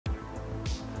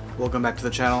welcome back to the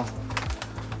channel.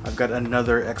 I've got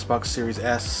another Xbox Series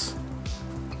S.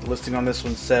 The listing on this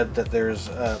one said that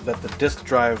that the disk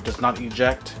drive does not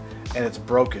eject and it's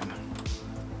broken.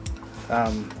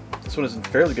 This one is in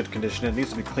fairly good condition. It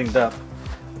needs to be cleaned up.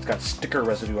 It's got sticker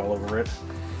residue all over it.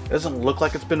 It doesn't look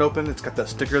like it's been opened. It's got that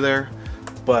sticker there,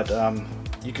 but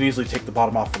you can easily take the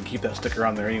bottom off and keep that sticker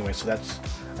on there anyway. So that's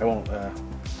I won't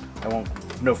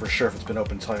know for sure if it's been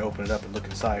opened until I open it up and look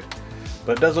inside.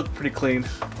 But it does look pretty clean.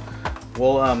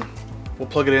 We'll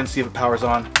plug it in, see if it powers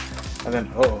on, and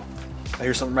then I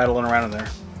hear something rattling around in there.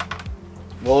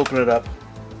 We'll open it up,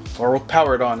 or we'll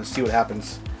power it on and see what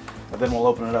happens, and then we'll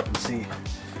open it up and see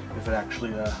if it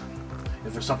actually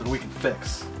if there's something we can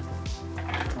fix.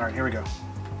 All right, here we go.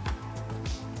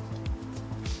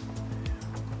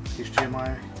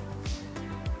 HDMI,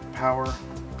 power.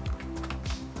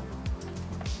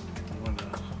 I'm going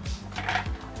to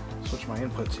switch my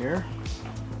inputs here.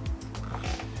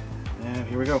 And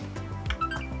here we go.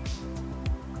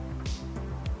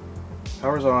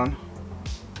 Power's on.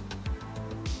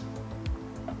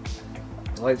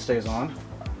 The light stays on.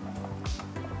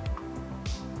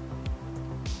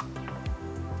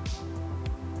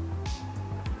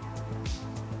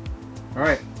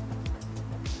 Alright.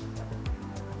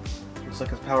 Looks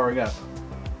like it's powering up.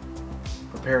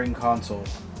 Preparing console.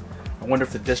 I wonder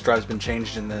if the disk drive's been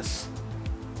changed in this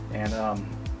and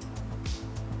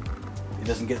it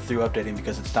doesn't get through updating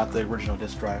because it's not the original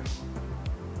disk drive.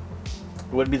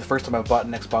 It wouldn't be the first time I've bought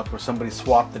an Xbox where somebody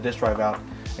swapped the disk drive out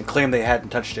and claimed they hadn't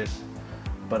touched it.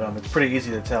 But it's pretty easy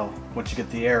to tell once you get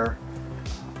the error.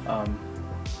 And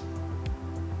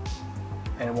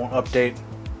it won't update.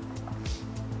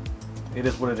 It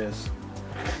is what it is.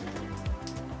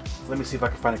 Let me see if I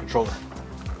can find a controller.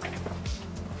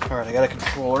 Alright, I got a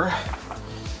controller.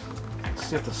 Let's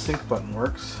see if the sync button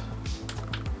works.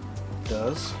 It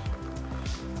does.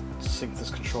 Sync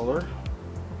this controller.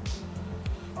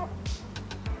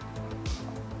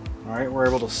 Alright, we're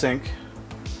able to sync.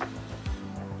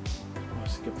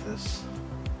 Let's skip this.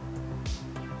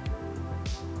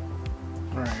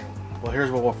 Alright, well here's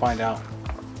what we'll find out.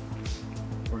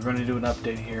 We're going to do an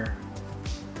update here.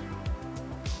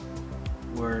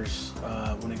 Whereas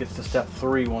when it gets to step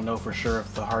 3, we'll know for sure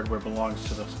if the hardware belongs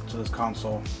to this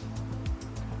console.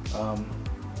 So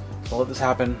I'll let this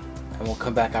happen and we'll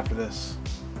come back after this.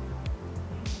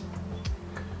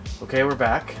 Okay, we're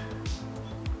back.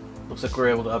 Looks like we're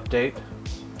able to update.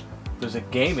 There's a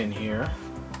game in here.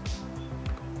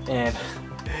 And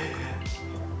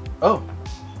oh!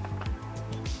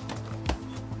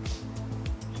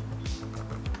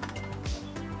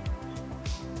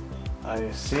 I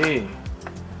see.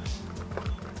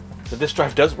 The disk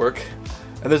drive does work.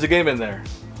 And there's a game in there.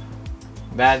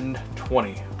 Madden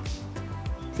 20.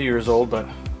 A few years old, but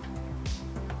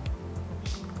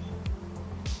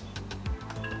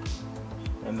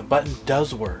and the button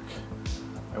does work.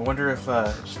 I wonder if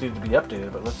it just needed to be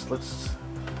updated, but let's put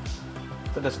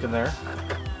the disc in there.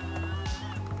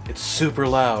 It's super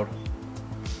loud,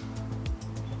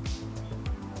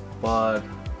 but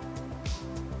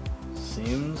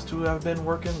seems to have been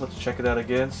working. Let's check it out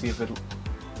again, see if the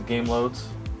game loads.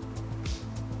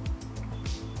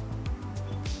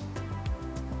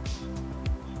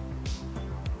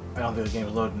 I don't think the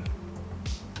game's loading.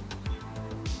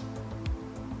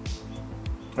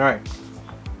 Alright.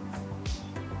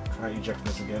 Try ejecting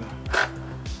this again.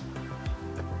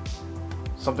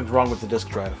 Something's wrong with the disk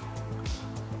drive.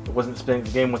 It wasn't spinning,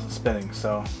 the game wasn't spinning,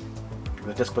 so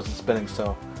the disk wasn't spinning,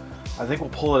 so I think we'll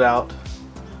pull it out.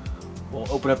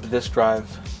 We'll open up the disk drive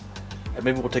and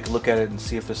maybe we'll take a look at it and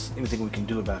see if there's anything we can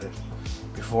do about it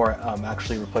before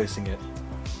actually replacing it.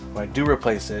 When I do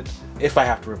replace it, if I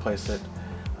have to replace it,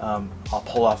 I'll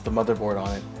pull off the motherboard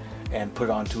on it and put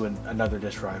it onto another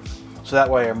disk drive. So that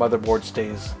way our motherboard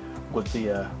stays with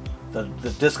the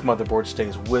disk motherboard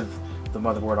stays with the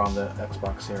motherboard on the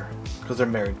Xbox here, because they're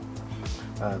married.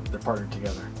 They're partnered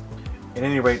together. At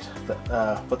any rate,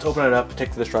 let's open it up,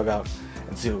 take the disk drive out,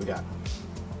 and see what we got.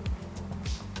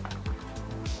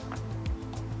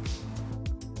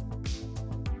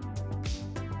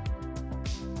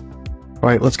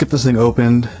 Alright, let's get this thing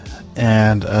opened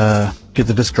and get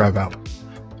the disk drive out.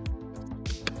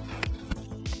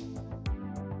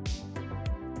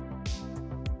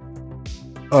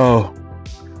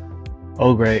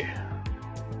 Oh great.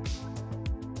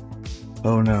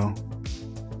 Oh no.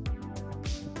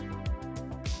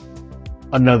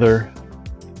 Another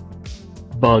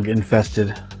bug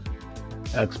infested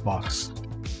Xbox.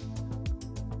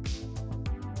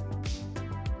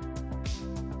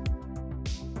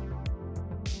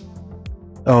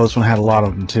 Oh, this one had a lot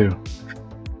of them too.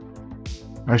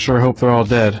 I sure hope they're all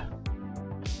dead.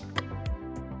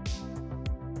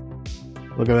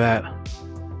 Look at that.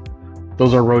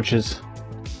 Those are roaches.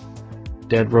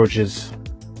 Dead roaches.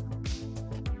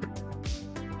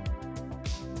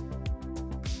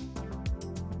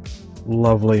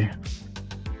 Lovely.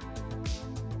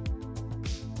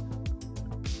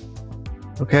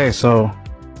 Okay, so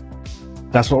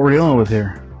that's what we're dealing with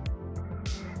here.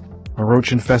 A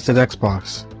roach-infested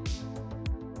Xbox.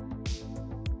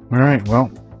 Alright,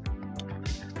 well,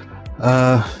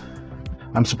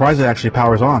 I'm surprised it actually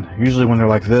powers on. Usually when they're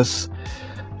like this,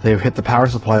 they've hit the power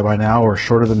supply by now or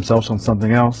shorted themselves on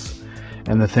something else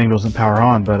and the thing doesn't power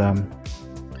on, but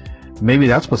maybe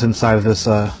that's what's inside of this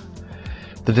the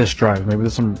disk drive. Maybe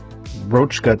there's some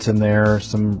roach guts in there, or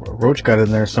some roach gut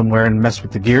in there somewhere and mess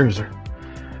with the gears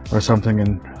or something,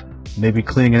 and maybe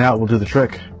cleaning it out will do the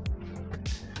trick.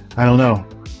 I don't know,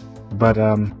 but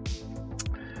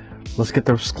let's get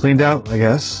this cleaned out, I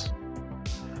guess.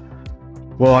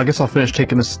 Well, I guess I'll finish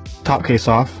taking this top case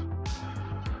off,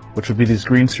 which would be these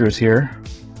green screws here.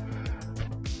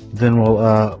 Then we'll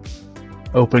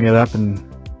open it up and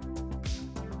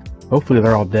hopefully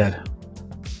they're all dead.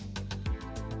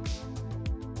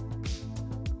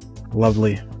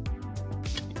 Lovely.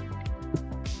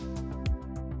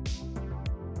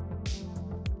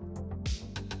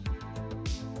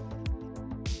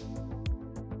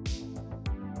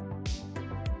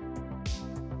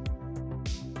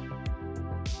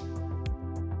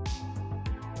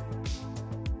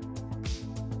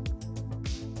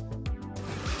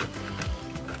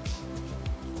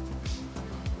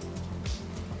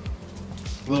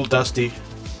 A little dusty,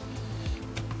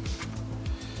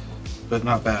 but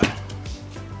not bad.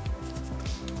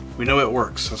 We know it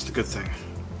works, that's the good thing.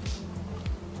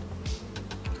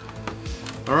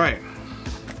 Alright,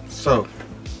 so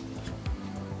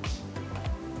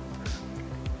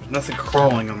there's nothing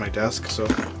crawling on my desk, so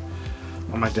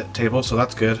on my table, so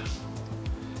that's good.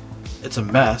 It's a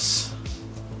mess,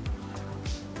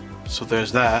 so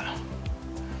there's that.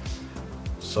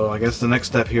 So I guess the next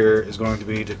step here is going to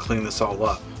be to clean this all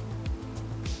up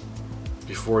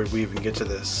before we even get to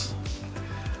this.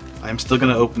 I'm still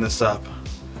going to open this up,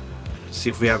 see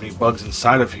if we have any bugs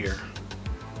inside of here,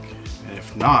 and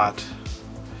if not,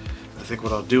 I think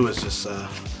what I'll do is just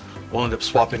we'll end up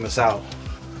swapping this out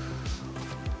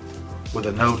with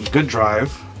a known good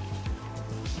drive.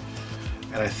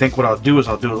 And I think what I'll do is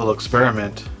I'll do a little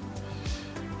experiment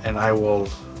and I will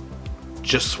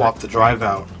just swap the drive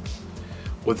out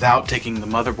without taking the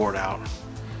motherboard out,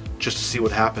 just to see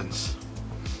what happens.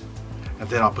 And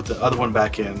then I'll put the other one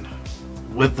back in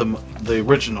with the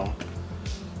original,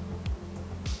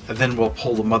 and then we'll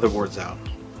pull the motherboards out.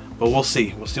 But we'll see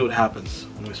what happens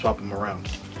when we swap them around.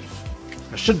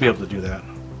 I should be able to do that.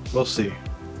 We'll see.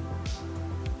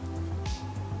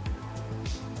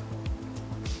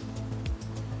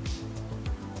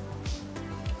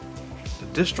 The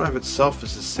disk drive itself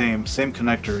is the same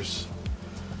connectors.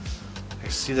 I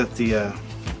see that the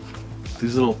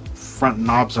these little front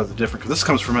knobs are the different, because this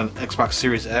comes from an Xbox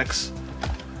Series X.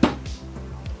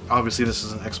 Obviously this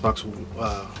is an Xbox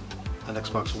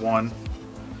One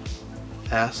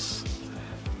S.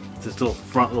 These little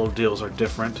front little deals are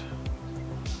different,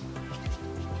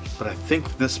 but I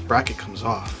think this bracket comes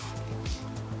off.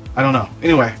 I don't know.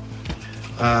 Anyway,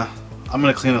 I'm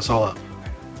gonna clean this all up.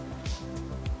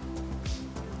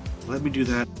 Let me do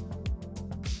that.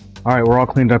 Alright, we're all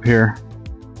cleaned up here.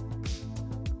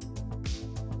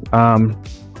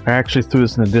 I actually threw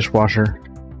this in the dishwasher.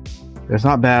 It's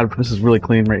not bad, but this is really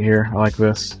clean right here. I like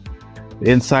this. The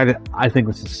inside, I think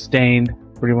this is stained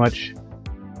pretty much.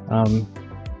 I'm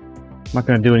not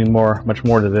going to do much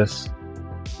more to this.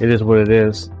 It is what it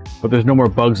is. But there's no more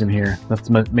bugs in here. That's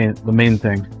the main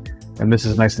thing. And this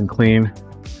is nice and clean.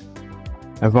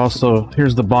 I've also,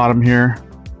 here's the bottom here.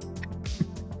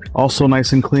 Also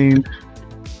nice and clean.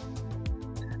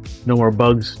 No more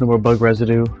bugs, no more bug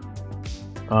residue.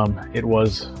 It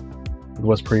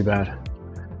was pretty bad.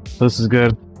 So this is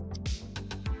good.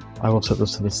 I will set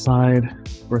this to the side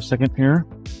for a second here.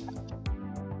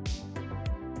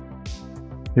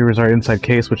 Here is our inside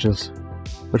case, which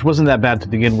wasn't that bad to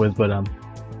begin with, but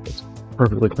it's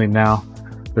perfectly clean now.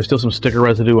 There's still some sticker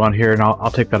residue on here, and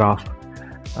I'll take that off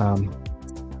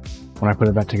when I put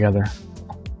it back together.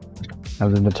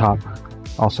 And then the top,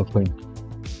 also clean.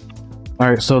 All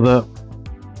right, so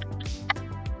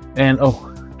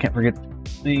can't forget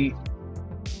the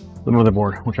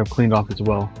motherboard, which I've cleaned off as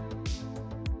well.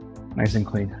 Nice and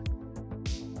clean.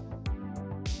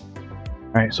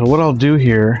 Alright, so what I'll do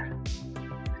here,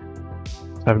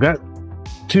 I've got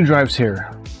two drives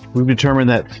here. We've determined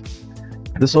that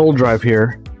this old drive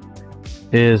here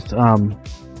is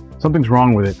something's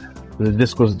wrong with it. The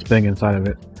disk wasn't spinning inside of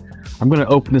it. I'm going to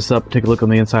open this up, take a look on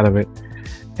the inside of it,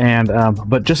 and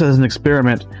but just as an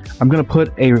experiment, I'm going to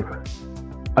put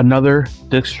another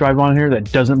disk drive on here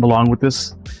that doesn't belong with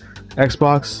this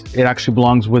Xbox. It actually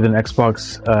belongs with an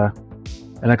Xbox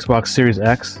Series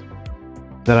X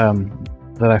that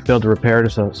I failed to repair.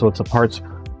 So it's a parts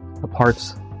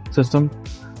system.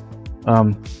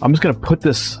 I'm just going to put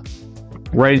this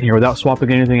right in here without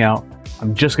swapping anything out.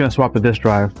 I'm just going to swap the disk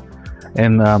drive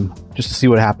and just to see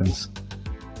what happens.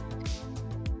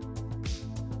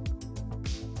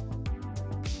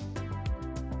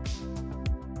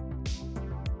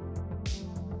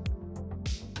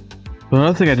 So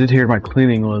another thing I did here in my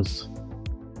cleaning was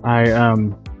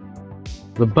the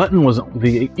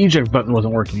eject button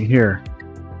wasn't working here,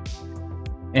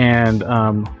 and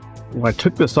when I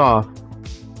took this off,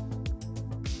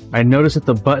 I noticed that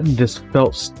the button just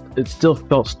still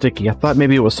felt sticky. I thought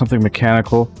maybe it was something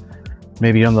mechanical,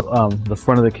 maybe on the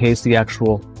front of the case, the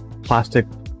actual plastic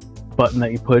button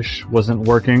that you push wasn't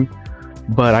working,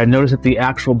 but I noticed that the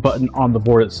actual button on the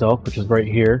board itself, which is right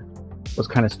here, was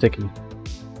kind of sticky.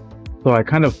 So I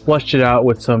kind of flushed it out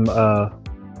with some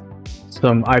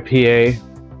IPA,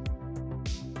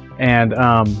 and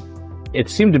it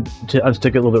seemed to unstick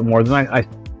it a little bit more. Then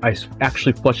I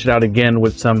actually flushed it out again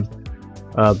with some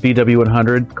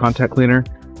BW100 contact cleaner,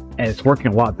 and it's working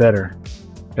a lot better.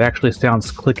 It actually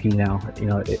sounds clicky now. You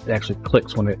know, it actually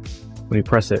clicks when you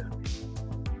press it.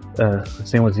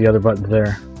 Same with the other buttons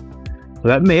there. So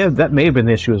that may have been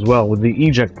the issue as well with the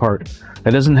eject part.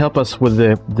 That doesn't help us with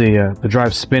the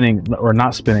drive spinning or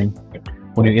not spinning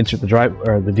when you insert the drive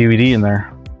or the DVD in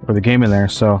there or the game in there.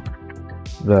 So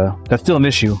that's still an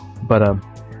issue. But at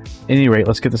any rate,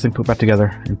 let's get this thing put back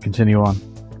together and continue on.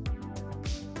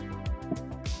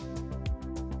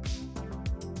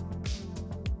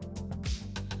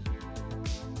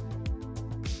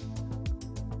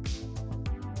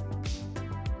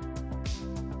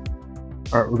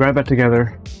 All right, we got it back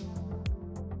together.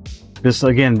 This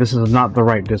is not the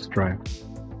right disk drive.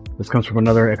 This comes from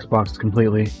another Xbox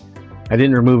completely. I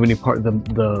didn't remove any part of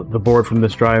the board from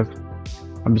this drive.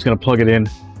 I'm just gonna plug it in.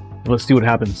 Let's see what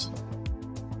happens.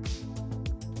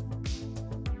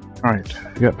 All right,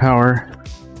 we got power,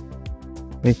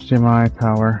 HDMI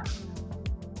power.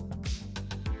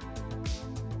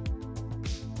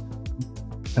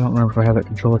 I don't remember if I have that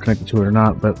controller connected to it or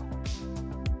not, but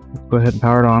let's go ahead and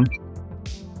power it on.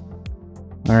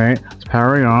 All right, it's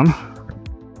powering on.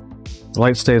 The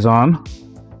light stays on.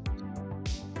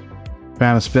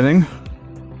 Fan is spinning.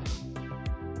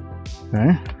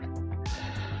 Okay.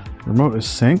 Remote is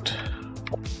synced.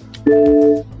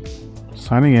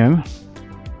 Signing in.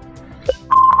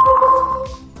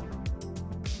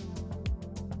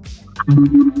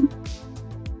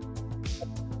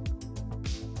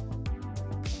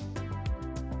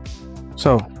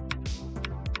 So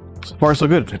far so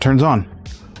good. It turns on.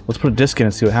 Let's put a disc in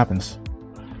and see what happens.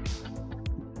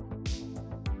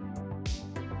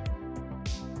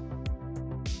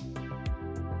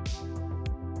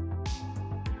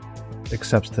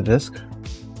 Accepts the disc.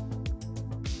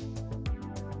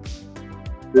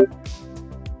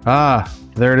 Ah,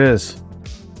 there it is.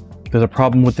 There's a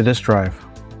problem with the disk drive.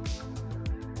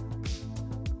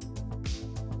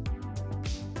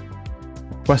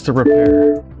 Request a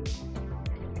repair.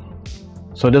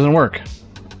 So it doesn't work.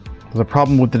 There's a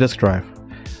problem with the disk drive.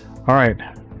 All right.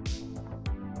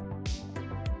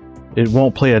 It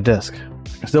won't play a disc.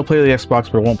 I can still play the Xbox,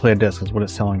 but it won't play a disc is what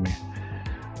it's telling me.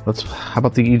 How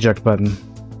about the eject button?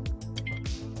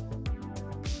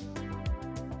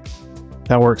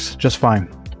 That works just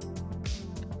fine.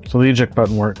 So the eject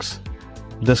button works.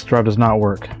 The disk drive does not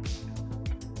work.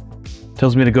 It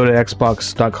tells me to go to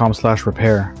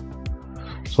xbox.com/repair.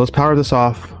 So let's power this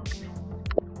off.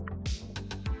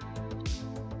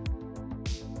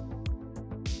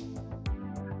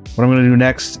 What I'm going to do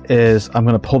next is I'm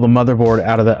going to pull the motherboard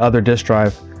out of the other disk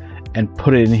drive and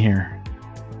put it in here.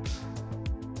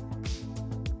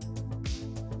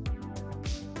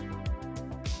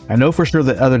 I know for sure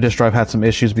the other disk drive had some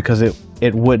issues because it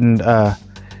wouldn't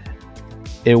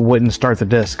start the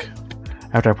disk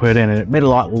after I put it in, and it made a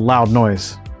loud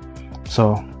noise.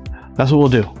 So that's what we'll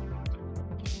do.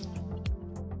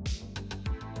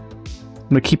 I'm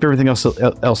gonna keep everything else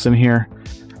in here.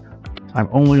 I'm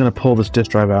only gonna pull this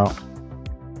disk drive out.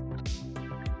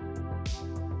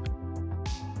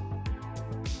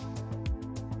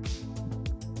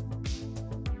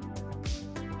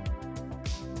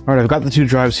 All right, I've got the two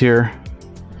drives here.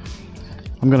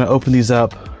 I'm gonna open these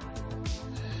up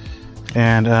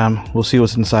and we'll see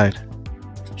what's inside.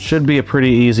 Should be a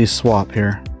pretty easy swap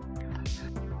here.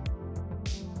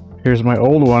 Here's my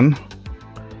old one.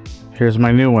 Here's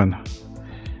my new one.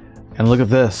 And look at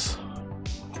this.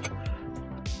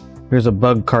 Here's a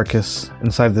bug carcass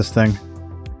inside this thing.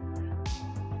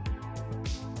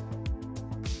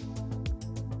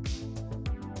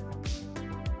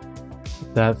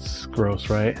 That's gross,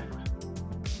 right?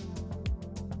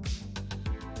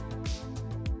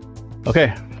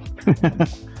 Okay.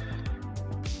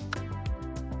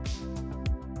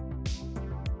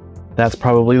 That's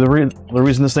probably the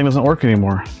reason this thing doesn't work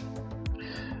anymore.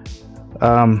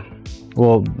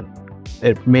 Well,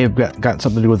 it may have got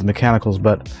something to do with the mechanicals,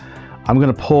 but I'm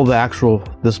gonna pull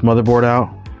this motherboard out.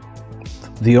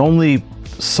 The only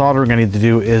soldering I need to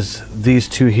do is these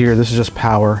two here. This is just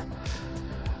power,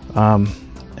 and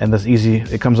that's easy.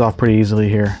 It comes off pretty easily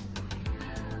here.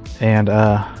 And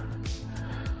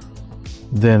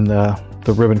then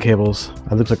the ribbon cables.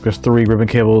 It looks like there's 3 ribbon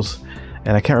cables,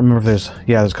 and I can't remember if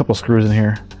there's a couple screws in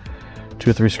here,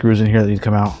 2 or 3 screws in here that need to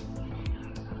come out.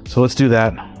 So let's do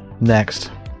that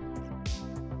next.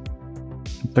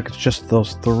 Looks like it's just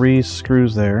those 3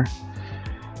 screws there.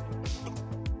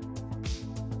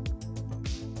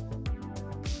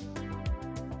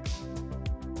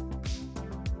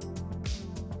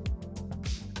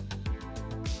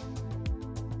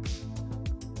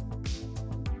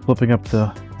 Flipping up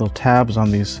the little tabs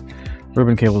on these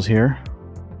ribbon cables here.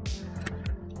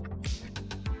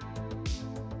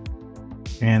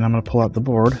 And I'm going to pull out the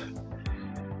board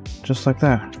just like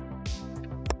that.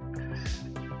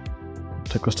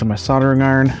 Take this to my soldering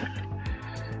iron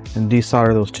and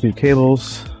desolder those 2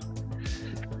 cables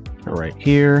right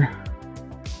here.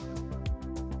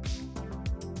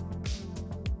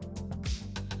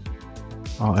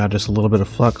 I'll add just a little bit of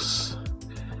flux.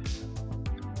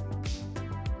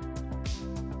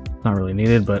 Not really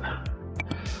needed, but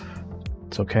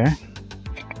it's okay.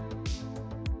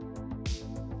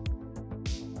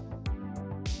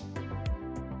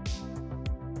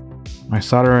 My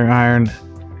soldering iron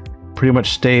pretty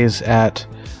much stays at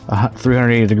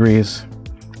 380 degrees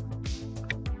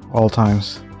all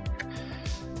times.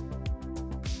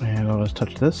 And I'll just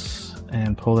touch this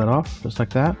and pull that off just like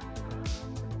that.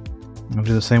 I'll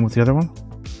do the same with the other one.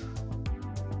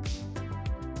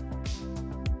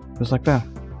 Just like that.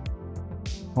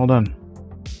 All done.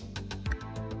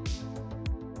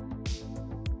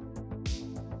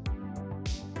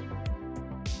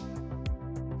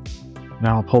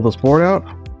 Now I'll pull this board out,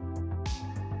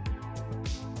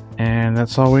 and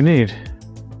that's all we need.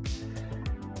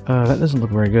 That doesn't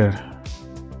look very good.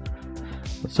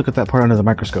 Let's look at that part under the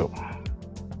microscope.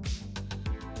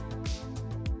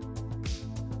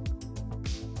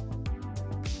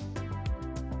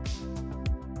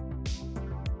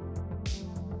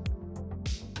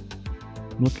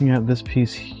 Looking at this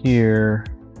piece here.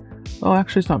 Oh,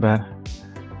 actually it's not bad.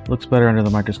 Looks better under the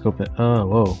microscope. Oh,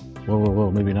 whoa. Whoa, whoa,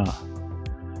 whoa, maybe not.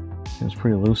 Seems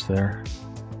pretty loose there.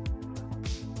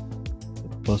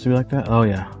 Supposed to be like that? Oh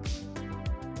yeah.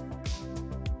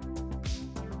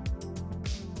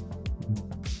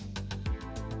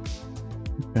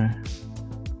 Okay.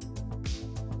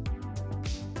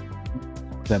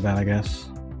 Not that bad, I guess.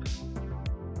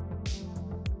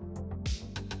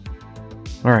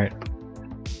 All right.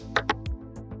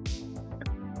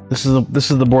 This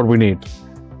is the board we need.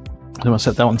 I'm gonna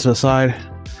set that one to the side,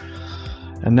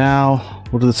 and now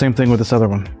we'll do the same thing with this other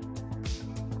one.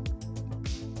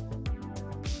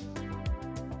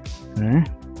 Okay.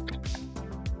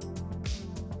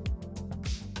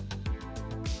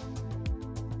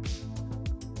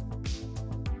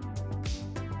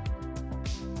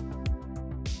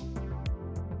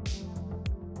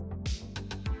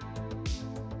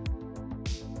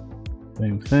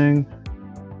 Same thing.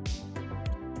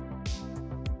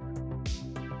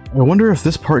 I wonder if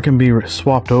this part can be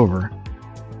swapped over.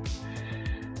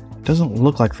 It doesn't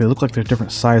look like they look like they're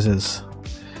different sizes.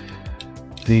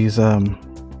 These oh,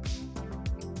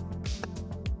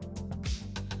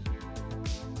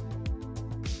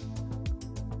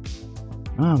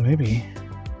 maybe.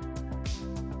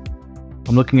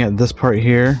 I'm looking at this part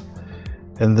here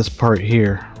and this part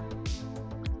here.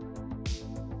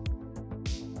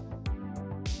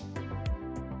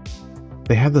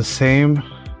 They have the same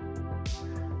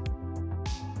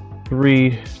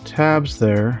 3 tabs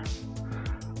there.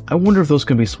 I wonder if those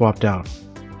can be swapped out.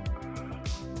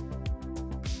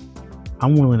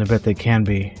 I'm willing to bet they can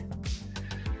be.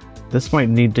 This might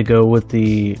need to go with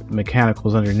the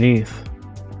mechanicals underneath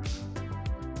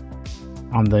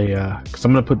on the because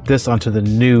I'm going to put this onto the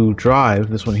new drive,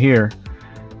 this one here,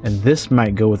 and this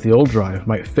might go with the old drive,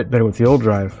 might fit better with the old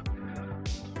drive.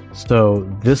 So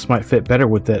this might fit better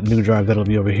with that new drive that'll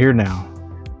be over here now.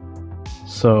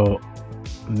 So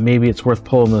maybe it's worth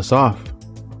pulling this off.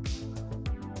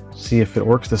 see if it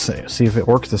works the same. See if it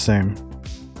works the same.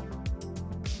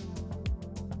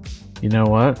 You know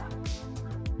what?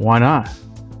 Why not?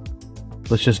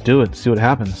 Let's just do it. See what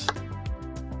happens.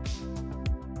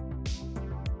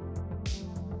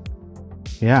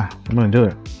 Yeah, I'm gonna do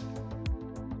it.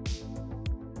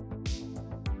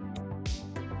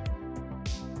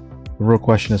 The real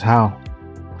question is how.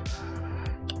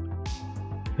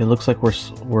 It looks like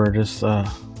we're just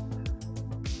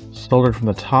soldered from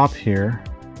the top here.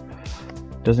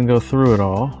 Doesn't go through at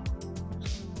all.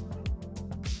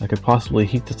 I could possibly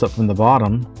heat this up from the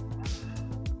bottom,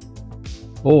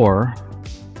 or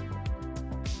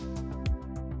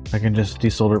I can just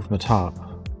desolder it from the top.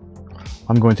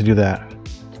 I'm going to do that.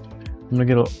 I'm gonna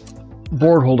get a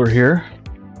board holder here,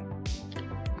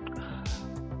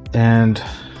 and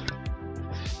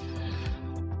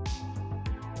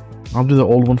I'll do the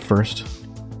old one first.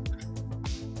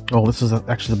 Oh, this is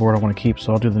actually the board I want to keep,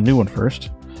 so I'll do the new one first.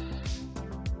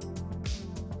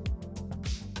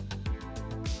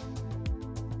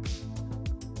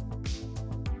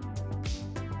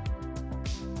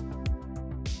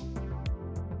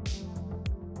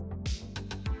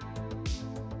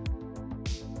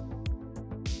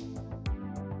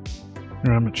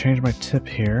 I'm going to change my tip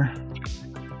here.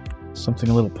 Something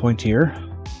a little pointier.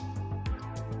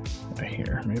 Right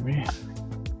here, maybe. I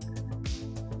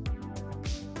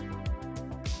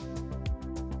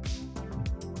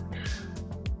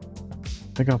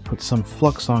think I'll put some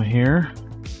flux on here.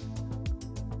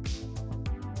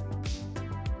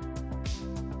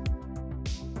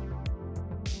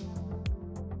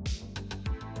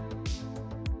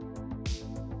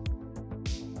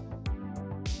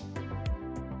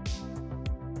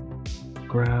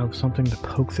 Grab something to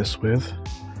poke this with.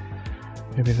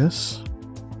 Maybe this.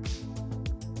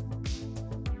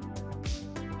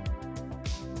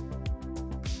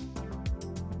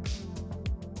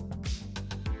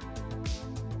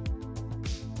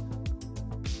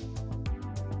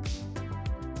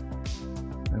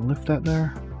 And lift that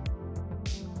there.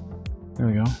 There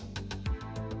we go.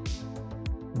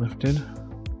 Lifted.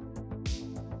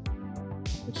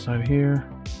 This side here.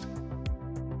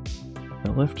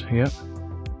 That lift, yep.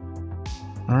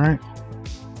 Alright,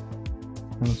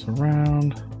 turn this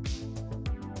around.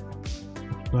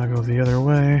 I go the other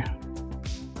way.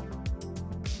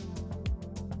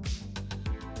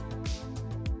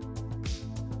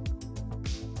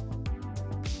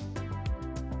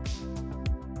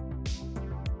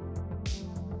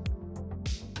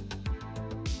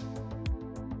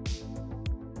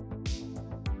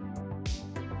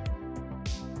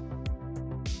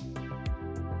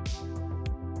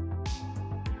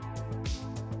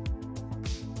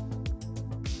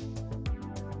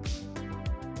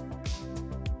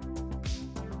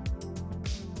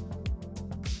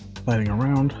 Sliding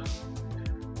around.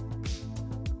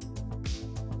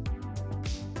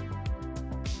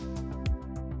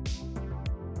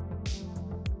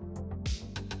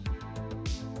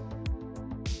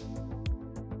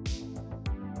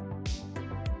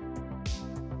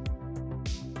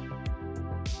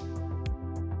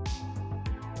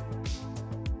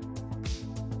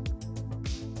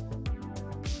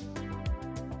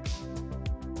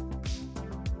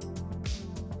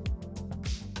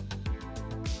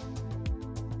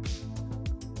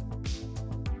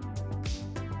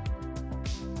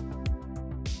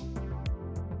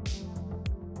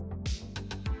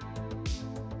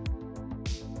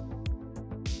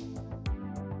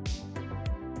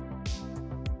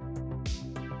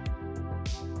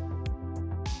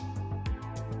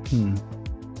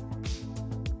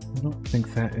 I don't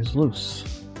think that is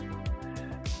loose.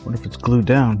 What if it's glued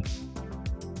down?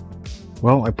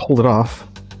 Well, I pulled it off.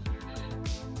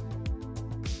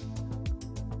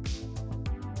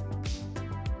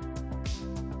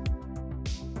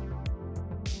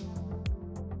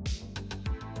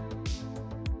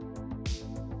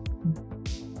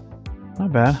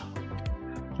 Not bad.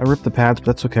 I ripped the pads, but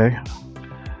that's okay.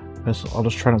 I'll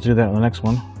just try not to do that in the next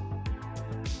one.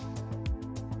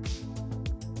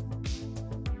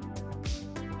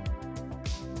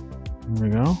 There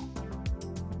we go.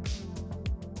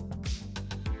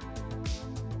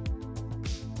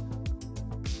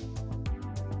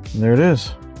 And there it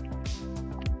is.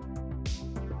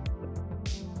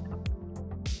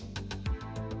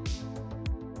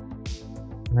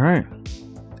 All right.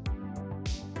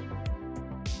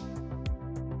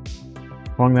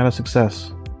 Calling that a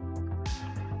success.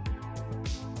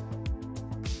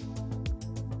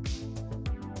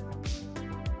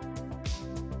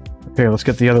 Okay, let's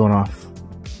get the other one off.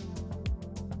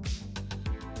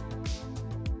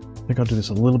 I think I'll do this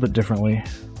a little bit differently.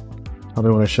 I'll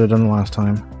do what I should have done the last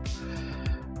time.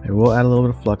 I will add a little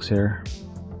bit of flux here.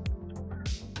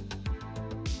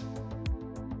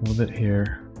 A little bit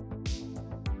here.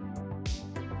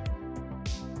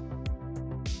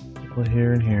 A little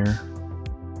here and here.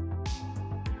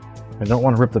 I don't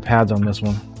want to rip the pads on this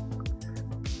one.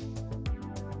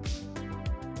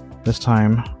 This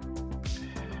time,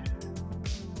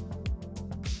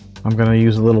 I'm going to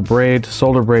use a little braid,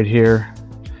 solder braid here,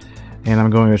 and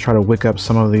I'm going to try to wick up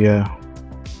some of the, a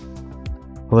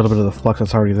little bit of the flux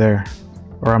that's already there.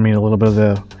 Or I mean a little bit of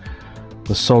the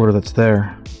solder that's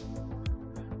there.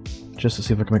 Just to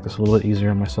see if I can make this a little bit easier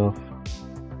on myself.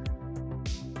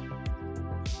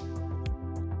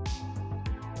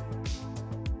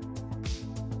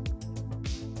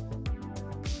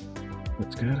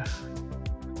 That's good.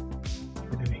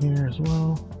 Get in here as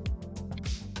well.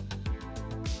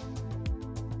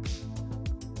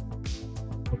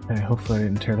 Okay, hopefully I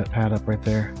didn't tear that pad up right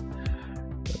there.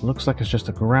 It looks like it's just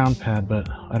a ground pad, but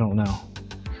I don't know.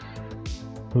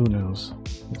 Who knows?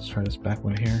 Let's try this back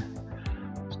one here.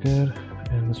 That's good.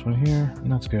 And this one here,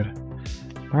 and that's good.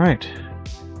 Alright.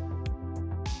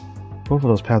 Both of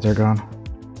those pads are gone.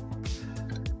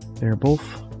 They're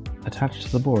both attached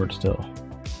to the board still.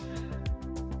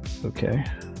 Okay.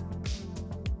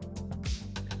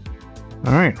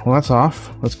 Alright, well that's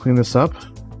off. Let's clean this up.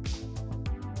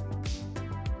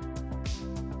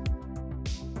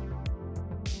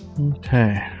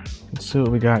 Okay, let's see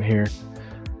what we got here.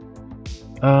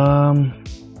 I'm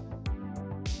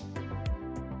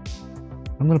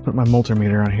gonna put my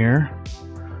multimeter on here.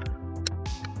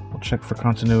 We'll check for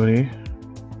continuity.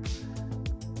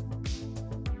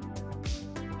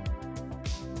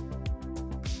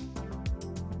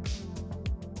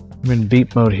 I'm in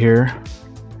beep mode here.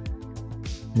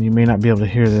 And you may not be able to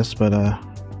hear this, but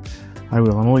I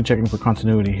will. I'm only checking for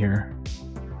continuity here.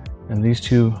 And these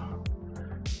two,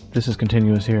 this is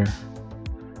continuous here.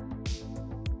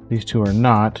 These two are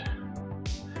not.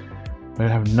 But I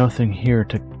have nothing here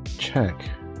to check.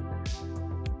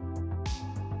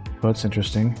 Well, that's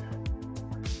interesting.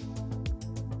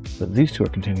 But these two are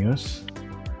continuous.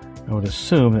 I would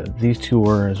assume that these two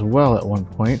were as well at one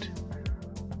point.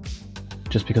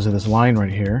 Just because of this line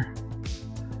right here.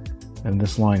 And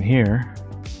this line here.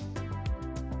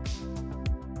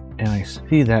 And I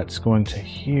see that's going to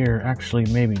here. Actually,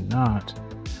 maybe not.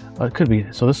 It could be.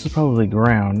 So this is probably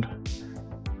ground.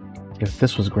 If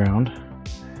this was ground.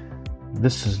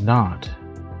 This is not.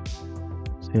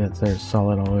 See, that's there,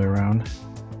 solid all the way around.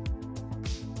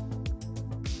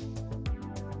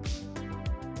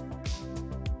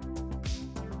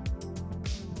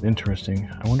 Interesting.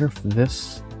 I wonder if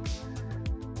this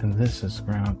and this is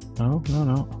ground. No, no,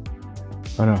 no.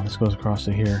 Oh no, this goes across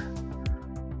to here.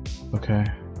 Okay.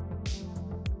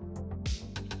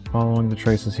 Following the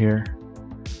traces here.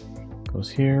 Goes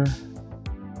here.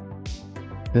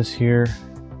 This here.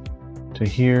 To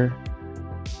here.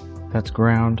 That's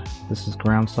ground. This is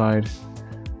ground side.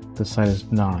 This side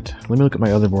is not. Let me look at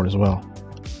my other board as well.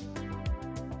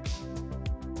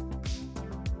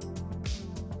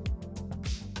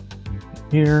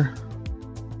 Here.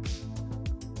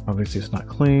 Obviously it's not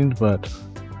cleaned, but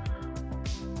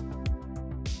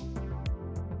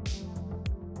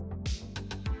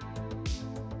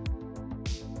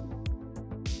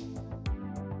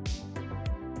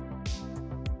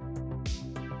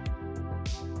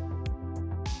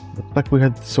looks like we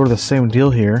had sort of the same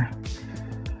deal here.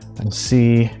 And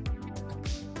see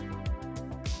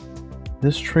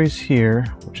this trace here,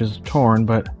 which is torn,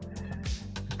 but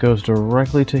it goes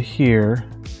directly to here.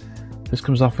 This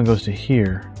comes off and goes to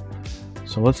here.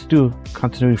 So let's do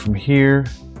continuity from here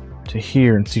to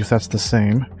here and see if that's the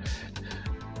same.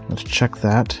 Let's check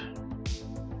that.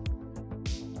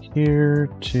 Here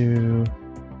to...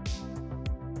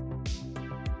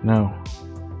 No.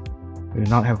 We do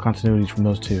not have continuities from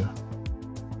those two.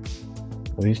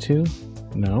 These two?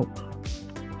 Nope.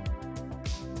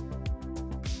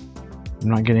 I'm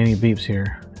not getting any beeps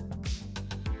here.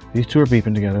 These two are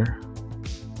beeping together.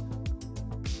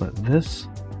 But this...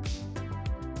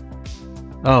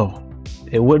 Oh,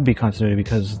 it would be continuity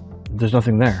because there's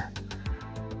nothing there.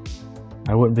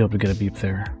 I wouldn't be able to get a beep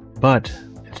there. But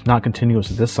it's not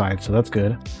continuous at this side, so that's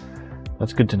good.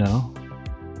 That's good to know.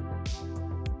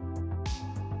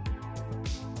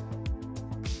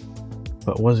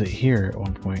 But was it here at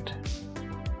one point?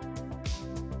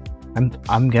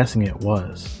 I'm guessing it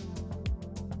was.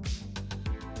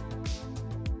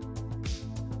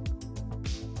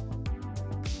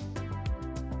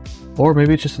 Or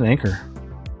maybe it's just an anchor.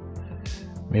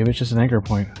 Maybe it's just an anchor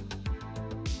point.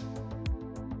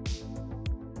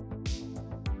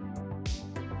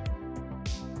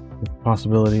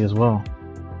 Possibility as well.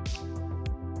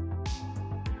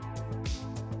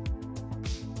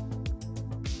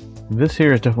 This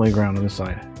here is definitely a ground on this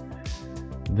side.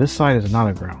 This side is not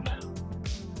a ground.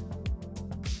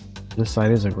 This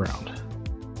side is a ground.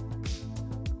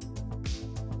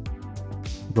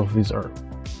 Both of these are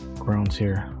grounds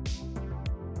here.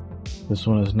 This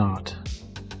one is not.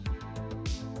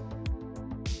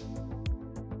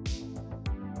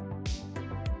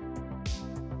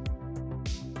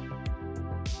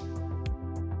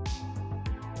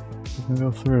 Doesn't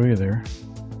go through either.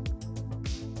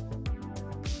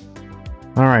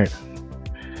 Alright.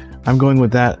 I'm going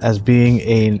with that as being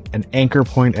an anchor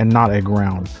point and not a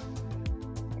ground.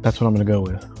 That's what I'm going to go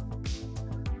with.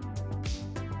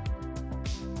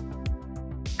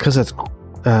 Because that's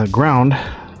ground,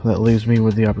 that leaves me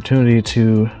with the opportunity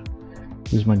to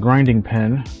use my grinding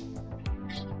pen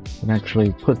and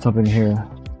actually put something here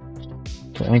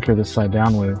to anchor this side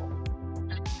down with.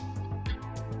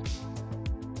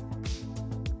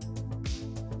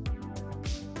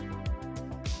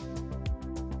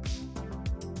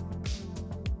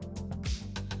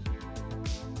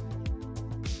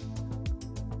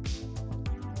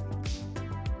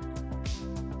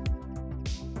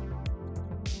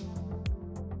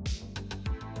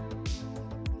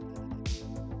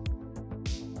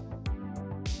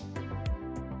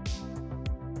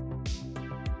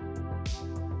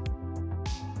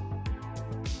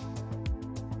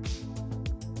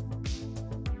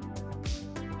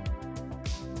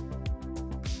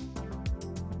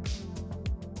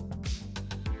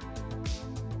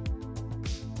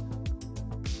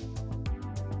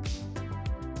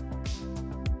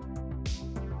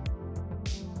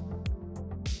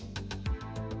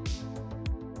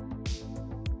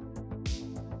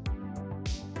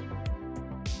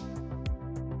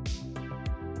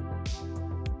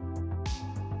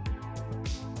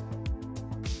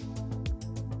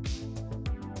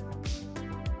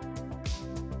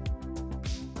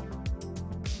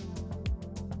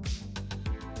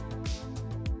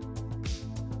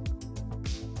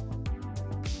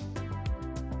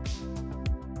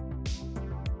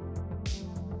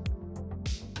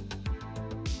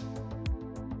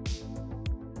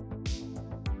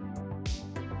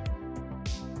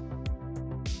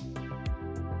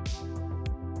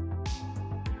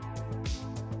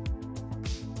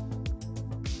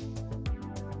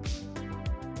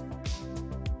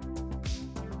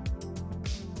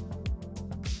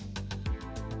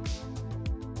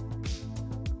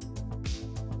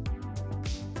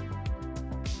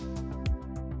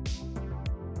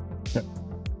 Yep.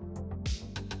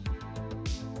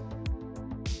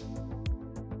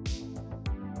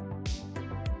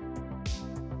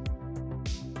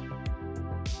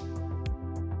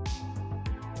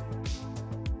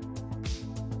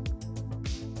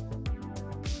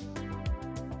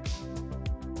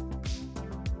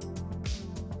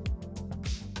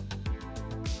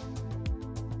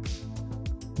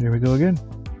 Here we go again.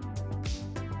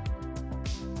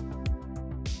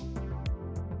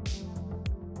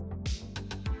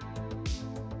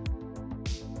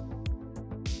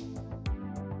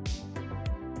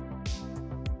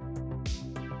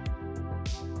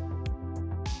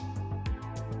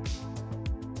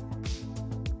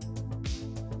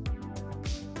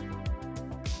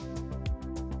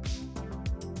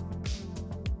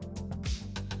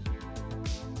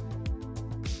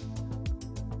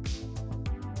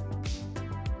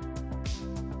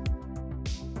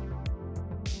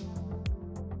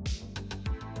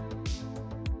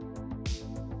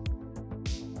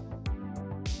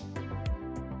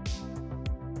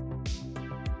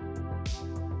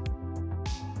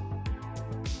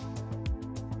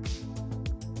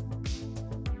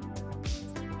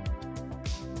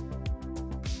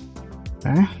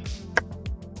 Okay.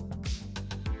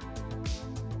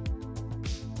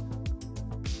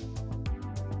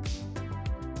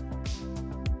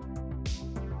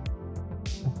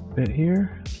 A bit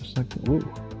here, just like ooh,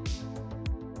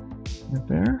 right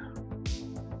there.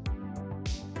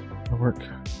 That'll work.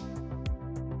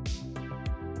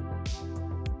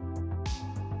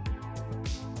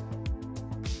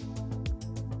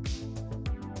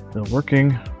 Still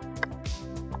working.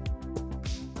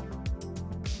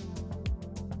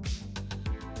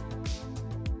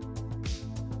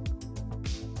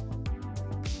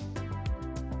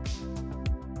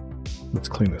 Let's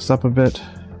clean this up a bit.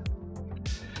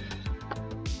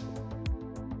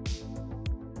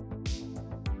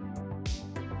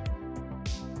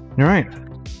 All right,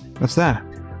 that's that.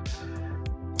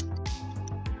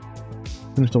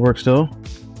 Seems to work still.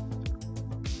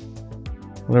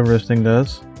 Whatever this thing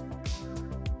does.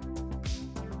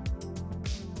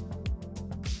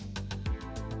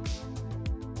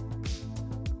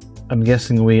 I'm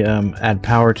guessing we add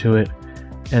power to it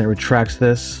and it retracts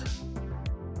this,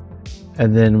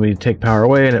 and then we take power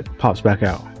away and it pops back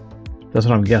out. That's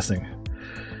what I'm guessing.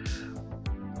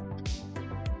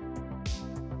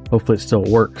 Hopefully it still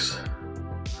works.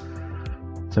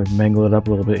 So I've mangled it up a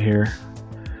little bit here.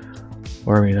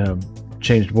 Or I mean,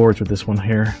 changed boards with this one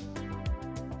here.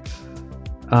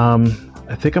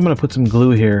 I think I'm gonna put some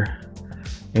glue here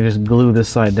and just glue this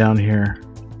side down here.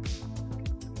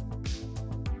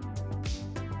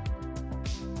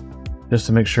 Just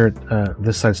to make sure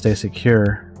this side stays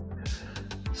secure,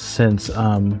 since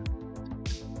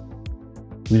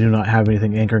we do not have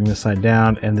anything anchoring this side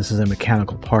down, and this is a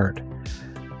mechanical part.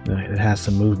 It has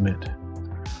some movement.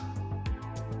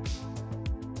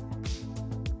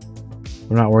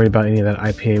 We're not worried about any of that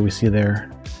IPA we see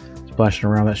there splashing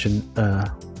around.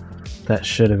 That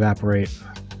should evaporate.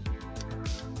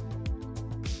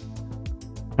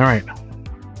 All right.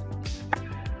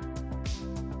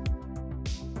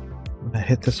 I'm gonna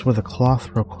hit this with a cloth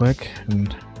real quick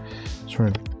and sort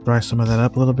of dry some of that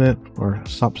up a little bit, or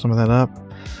sop some of that up,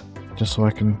 just so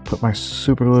I can put my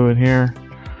super glue in here.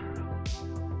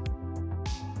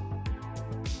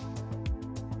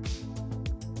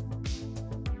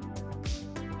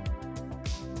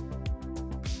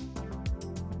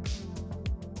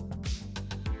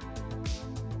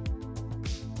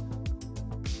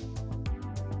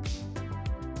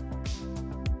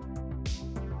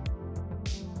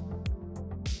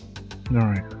 All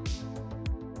right,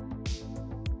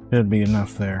 should be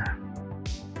enough there.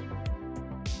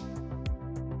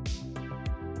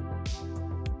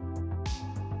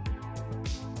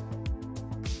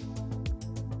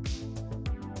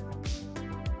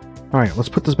 All right, let's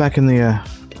put this back in the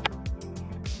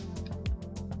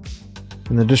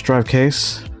disk drive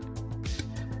case.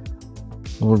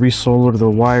 We'll resolder the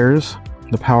wires,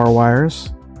 the power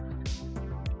wires,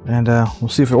 and we'll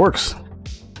see if it works.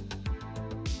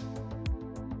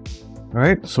 All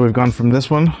right, so we've gone from this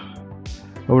one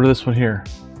over to this one here.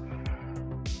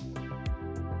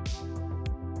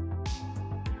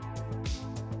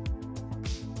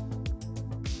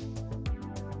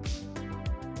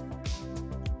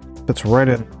 That's right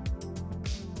in.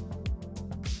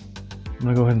 I'm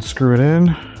gonna go ahead and screw it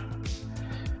in.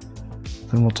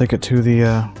 Then we'll take it to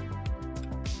the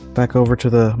back over to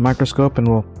the microscope, and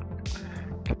we'll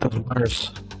get those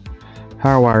wires,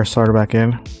 power wires, started back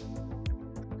in.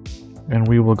 And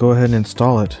we will go ahead and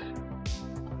install it.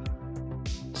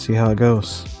 See how it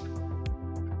goes.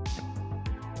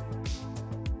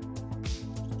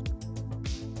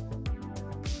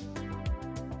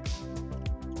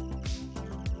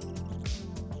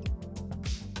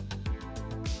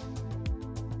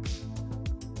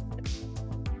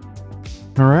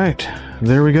 All right,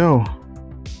 there we go.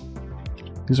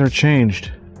 These are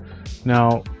changed.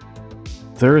 Now,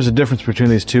 there is a difference between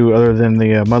these two other than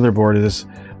the motherboard is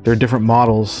they're different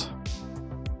models.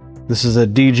 This is a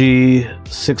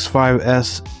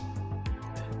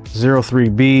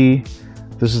DG65S03B.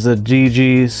 This is a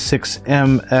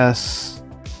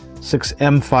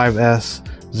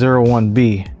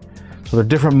DG6M5S01B. So they're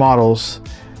different models,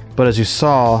 but as you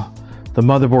saw, the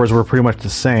motherboards were pretty much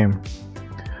the same.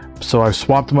 So I've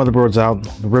swapped the motherboards out.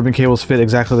 The ribbon cables fit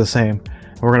exactly the same.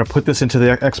 And we're gonna put this into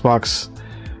the Xbox,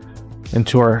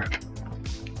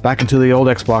 back into the old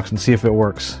Xbox, and see if it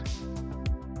works.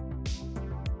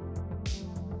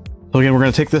 So again, we're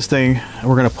going to take this thing and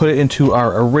we're going to put it into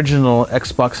our original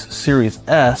Xbox Series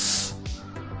S,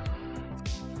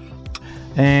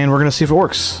 and we're going to see if it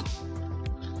works.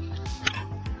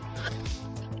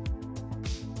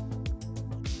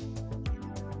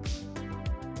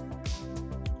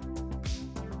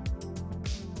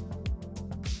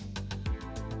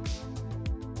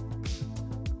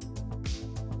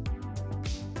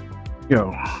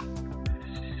 Go.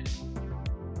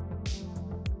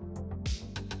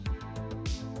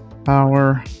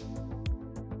 Power.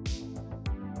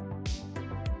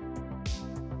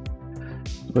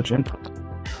 Switch input.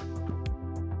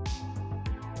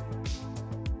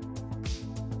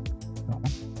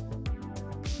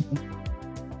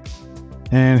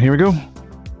 And here we go.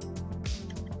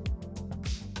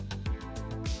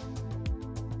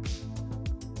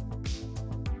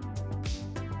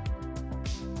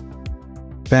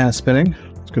 Fan is spinning.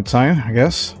 It's a good sign, I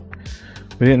guess.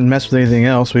 We didn't mess with anything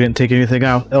else. We didn't take anything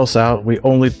else out. We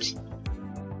only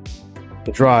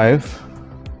the drive,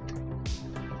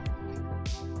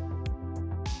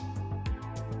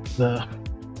 the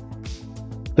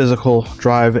physical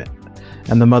drive,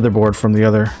 and the motherboard from the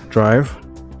other drive.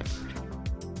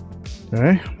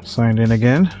 Okay, signed in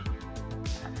again.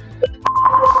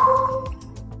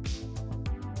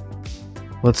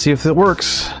 Let's see if it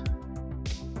works.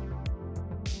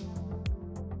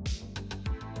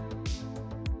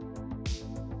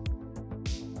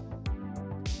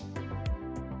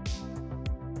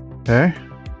 Okay.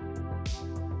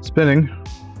 Spinning.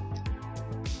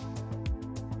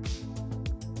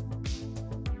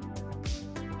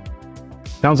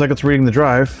 Sounds like it's reading the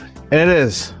drive. And it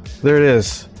is. There it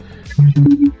is.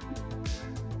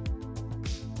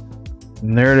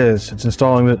 And there it is. It's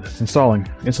installing. It's installing.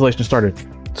 Installation started.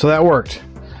 So that worked.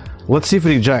 Let's see if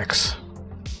it ejects.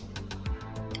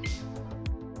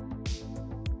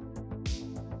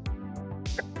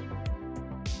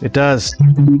 It does.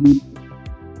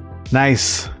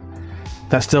 Nice.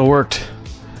 That still worked.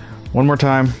 One more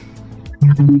time.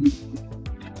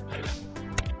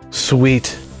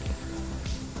 Sweet.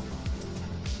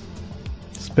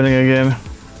 Spinning again.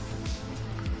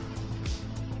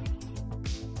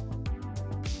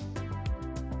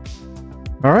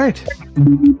 All right.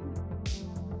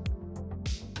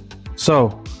 So,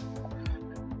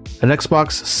 an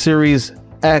Xbox Series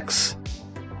X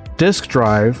disk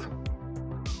drive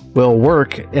will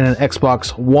work in an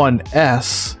Xbox One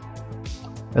S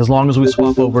as long as we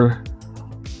swap over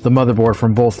the motherboard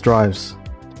from both drives.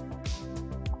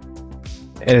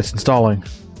 And it's installing.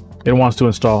 It wants to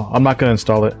install. I'm not going to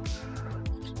install it.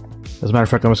 As a matter of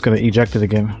fact, I'm just going to eject it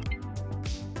again.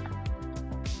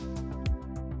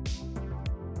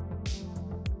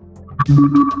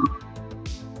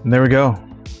 And there we go.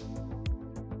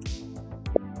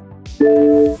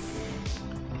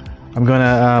 I'm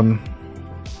gonna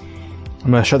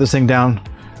shut this thing down,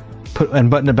 and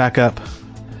button it back up,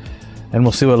 and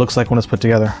we'll see what it looks like when it's put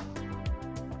together.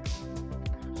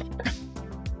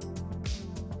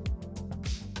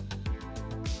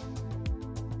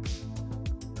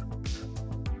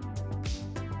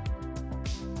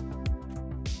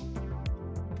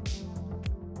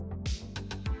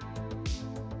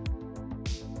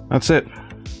 That's it.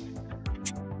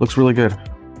 Looks really good.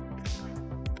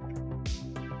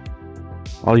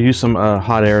 I'll use some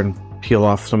hot air and peel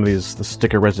off some of the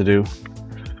sticker residue.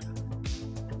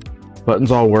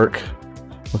 Buttons all work. I don't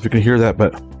know if you can hear that,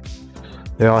 but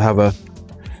they all have a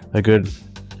good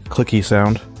clicky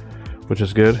sound, which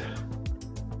is good.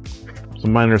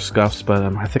 Some minor scuffs, but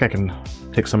I think I can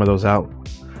take some of those out.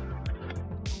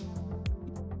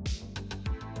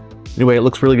 Anyway, it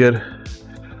looks really good.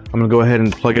 I'm gonna go ahead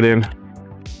and plug it in.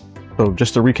 So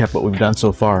just to recap what we've done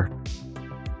so far,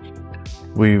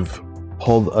 we've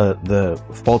pulled the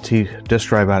faulty disk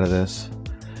drive out of this,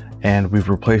 and we've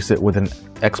replaced it with an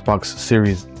Xbox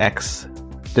Series X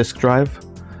disk drive.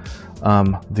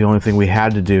 The only thing we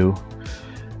had to do,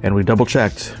 and we double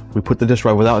checked, we put the disk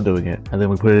drive without doing it, and then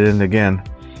we put it in again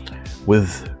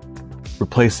with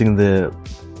replacing the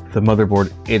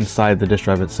motherboard inside the disk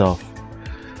drive itself.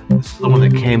 This is the one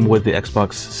that came with the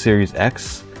Xbox Series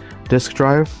X disk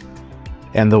drive,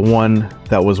 and the one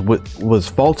that was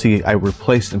faulty I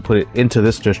replaced and put it into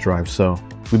this disk drive. So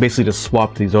we basically just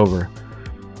swapped these over.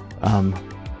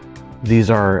 These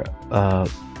are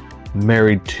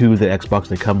married to the Xbox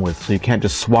they come with, so you can't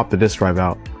just swap the disk drive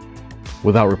out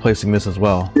without replacing this as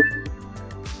well.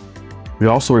 We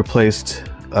also replaced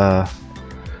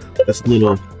this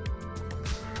little, I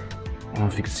don't know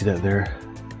if you can see that there.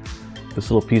 This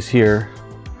little piece here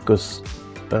goes,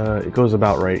 it goes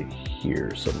about right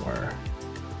here somewhere.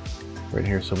 Right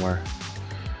here somewhere.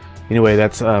 Anyway,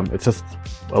 that's it's just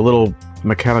a little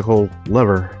mechanical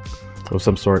lever of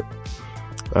some sort.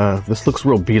 This looks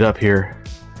real beat up here.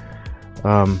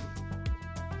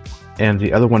 And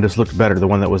the other one just looked better. The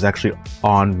one that was actually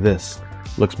on this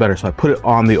looks better. So I put it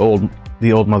on the old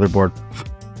motherboard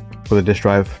for the disk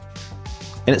drive,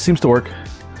 and it seems to work.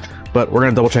 But we're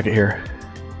gonna double check it here.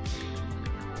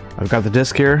 I've got the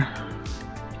disc here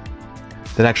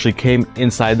that actually came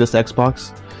inside this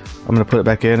Xbox. I'm gonna put it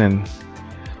back in and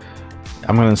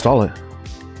I'm gonna install it.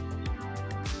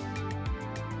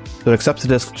 So it accepts the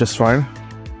disc just fine,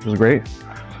 which is great.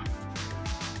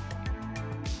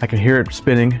 I can hear it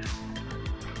spinning.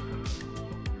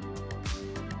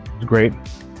 It's great.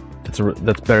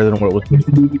 That's better than what it was.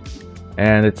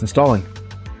 And it's installing.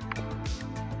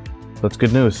 That's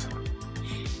good news.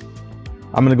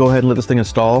 I'm gonna go ahead and let this thing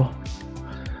install,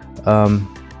 and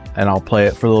I'll play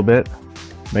it for a little bit,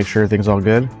 make sure everything's all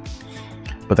good.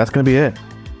 But that's gonna be it.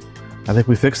 I think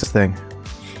we fixed this thing.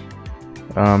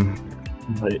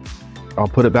 I'll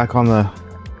put it back on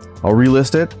I'll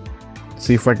relist it,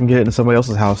 see if I can get it in somebody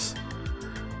else's house.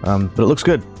 But it looks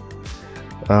good.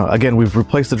 Again, we've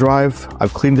replaced the drive,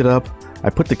 I've cleaned it up, I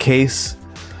put the case,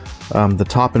 the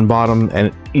top and bottom,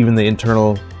 and even the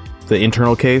internal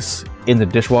case in the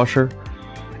dishwasher.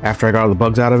 After I got all the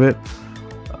bugs out of it,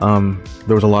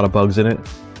 there was a lot of bugs in it.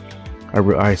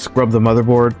 I scrubbed the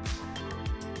motherboard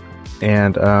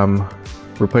and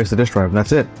replaced the disk drive, and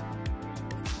that's it.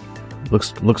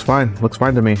 looks fine. Looks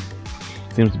fine to me.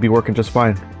 Seems to be working just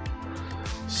fine.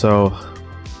 So,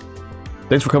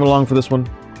 thanks for coming along for this one.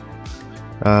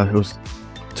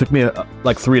 Took me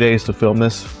like 3 days to film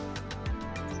this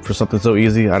for something so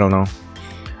easy. I don't know.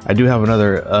 I do have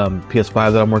another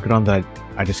PS5 that I'm working on that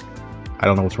I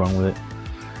don't know what's wrong with it.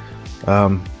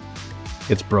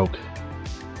 It's broke.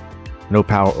 No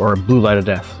power, or blue light of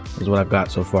death is what I've got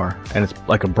so far, and it's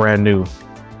like a brand new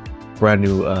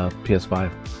PS5,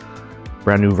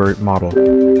 brand new model.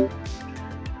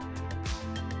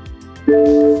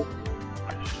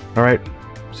 All right,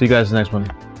 see you guys in the next one.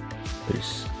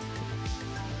 Peace.